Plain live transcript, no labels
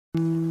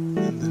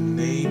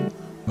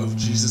of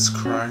Jesus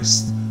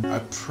Christ, I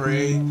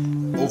pray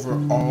over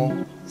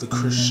all the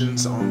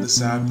Christians on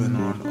this app and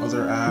on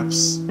other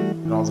apps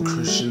and all the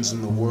Christians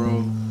in the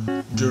world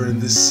during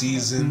this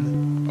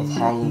season of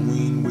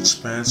Halloween, which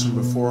spans from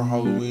before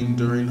Halloween,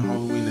 during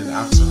Halloween, and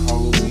after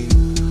Halloween.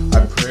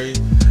 I pray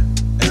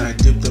and I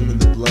dip them in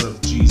the blood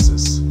of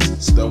Jesus,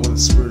 so that when the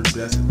spirit of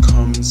death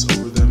comes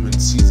over them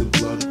and sees the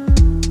blood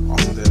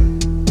on them,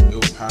 it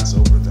will pass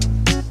over them.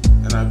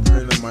 And I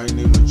pray in the mighty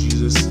name of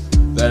Jesus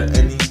that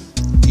any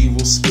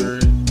evil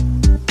spirit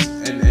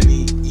and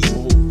any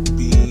evil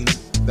being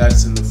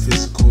that's in the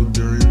physical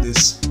during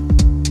this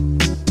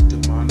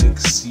demonic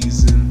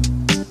season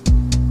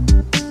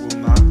will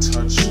not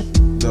touch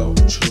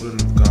the children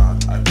of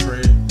God. I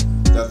pray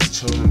that the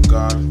children of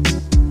God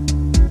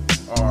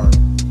are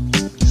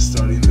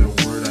studying their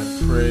word. I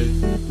pray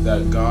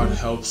that God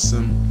helps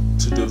them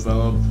to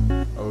develop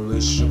a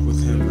relationship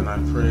with Him, and I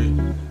pray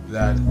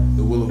that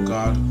the will of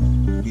God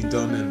be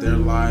done in their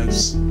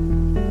lives.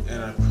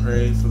 And I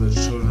pray for the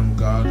children of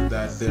God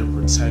that they're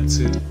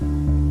protected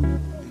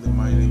in the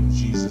mighty name of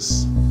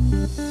Jesus.